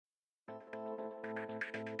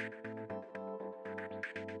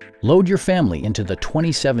Load your family into the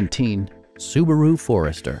 2017 Subaru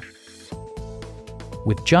Forester.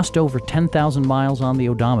 With just over 10,000 miles on the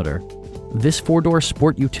odometer, this four-door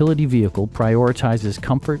sport utility vehicle prioritizes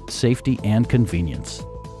comfort, safety, and convenience.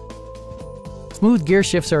 Smooth gear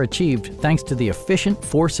shifts are achieved thanks to the efficient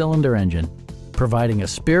four-cylinder engine, providing a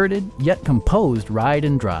spirited yet composed ride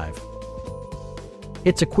and drive.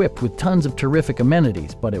 It's equipped with tons of terrific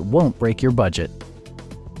amenities, but it won't break your budget.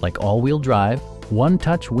 Like all-wheel drive,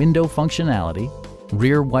 one-touch window functionality,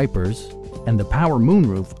 rear wipers, and the power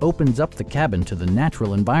moonroof opens up the cabin to the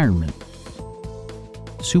natural environment.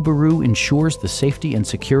 Subaru ensures the safety and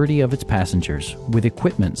security of its passengers with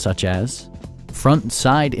equipment such as front and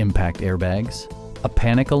side impact airbags, a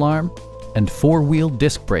panic alarm, and four-wheel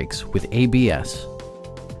disc brakes with ABS.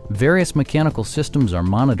 Various mechanical systems are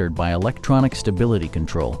monitored by electronic stability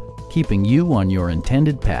control, keeping you on your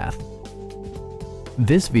intended path.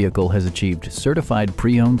 This vehicle has achieved certified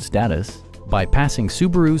pre-owned status by passing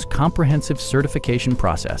Subaru's comprehensive certification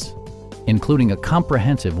process, including a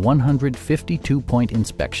comprehensive 152-point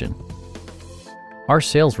inspection. Our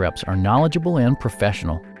sales reps are knowledgeable and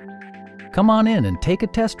professional. Come on in and take a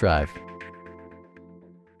test drive.